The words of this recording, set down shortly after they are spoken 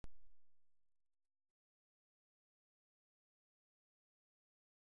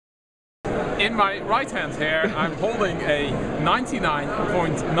In my right hand here, I'm holding a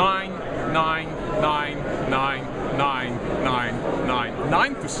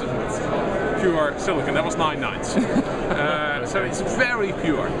 99.9999999% pure silicon. That was 9 nines. So it's very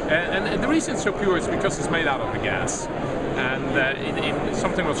pure. And the reason it's so pure is because it's made out of a gas. And in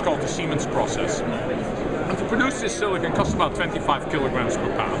something what's called the Siemens process. And to produce this silicon costs about 25 kilograms per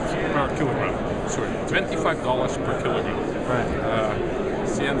kilogram. Sorry, $25 per kilogram. Right.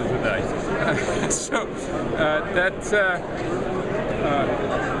 It's the end of the day. So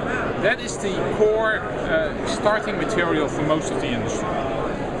that is the core starting material for most of the industry.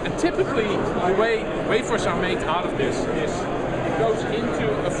 And typically, the way wafers are made out of this is it goes into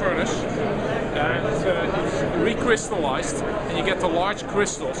a furnace and it's recrystallized, and you get the large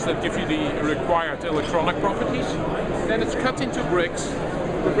crystals that give you the required electronic properties. Then it's cut into bricks.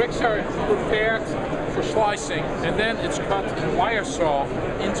 The bricks are prepared for slicing, and then it's cut in wire saw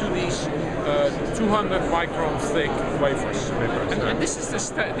into these 200 micron thick wafers. And this is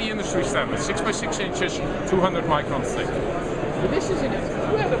the industry standard, 6 by 6 inches, 200 micron thick. But this is an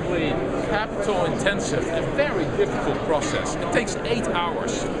incredibly capital intensive and very difficult process. It takes 8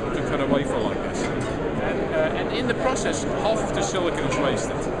 hours to cut a wafer like this. And in the process, half of the silicon is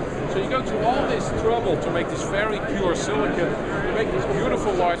wasted. So you go through all this trouble to make this very pure silicon, you make these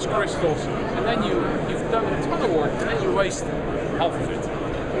beautiful large crystals, and then you've done a ton of work, and then you waste half of it.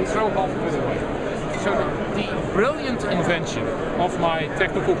 You throw half of it away. So the brilliant invention of my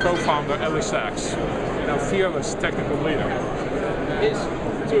technical co-founder, Ellie Sachs, fearless technical leader, is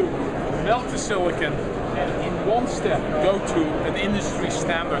to melt the silicon and in one step go to an industry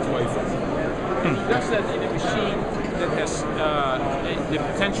standard wafer. And he does that in a machine that has the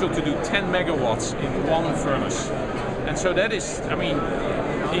potential to do 10 megawatts in one furnace. And so that is, I mean,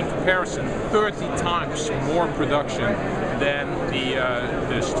 in comparison, 30 times more production than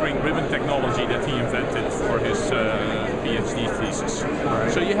the string ribbon technology that he invented for his PhD thesis.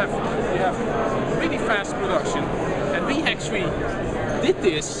 Right. So you have really fast production, and we actually did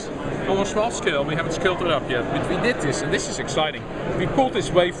this on a small scale. We haven't scaled it up yet, but we did this, and this is exciting. We pulled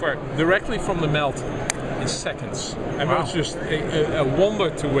this wafer directly from the melt in seconds, and wow. It was just a wonder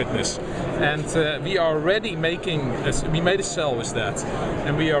to witness. And we are already making, we made a cell with that,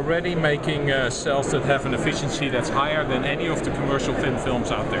 and we are already making cells that have an efficiency that's higher than any of the commercial thin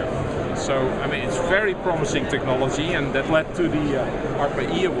films out there. So, I mean, it's very promising technology, and that led to the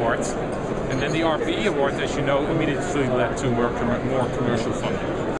ARPA-E award. And then the ARPA-E award, as you know, immediately led to more commercial funding.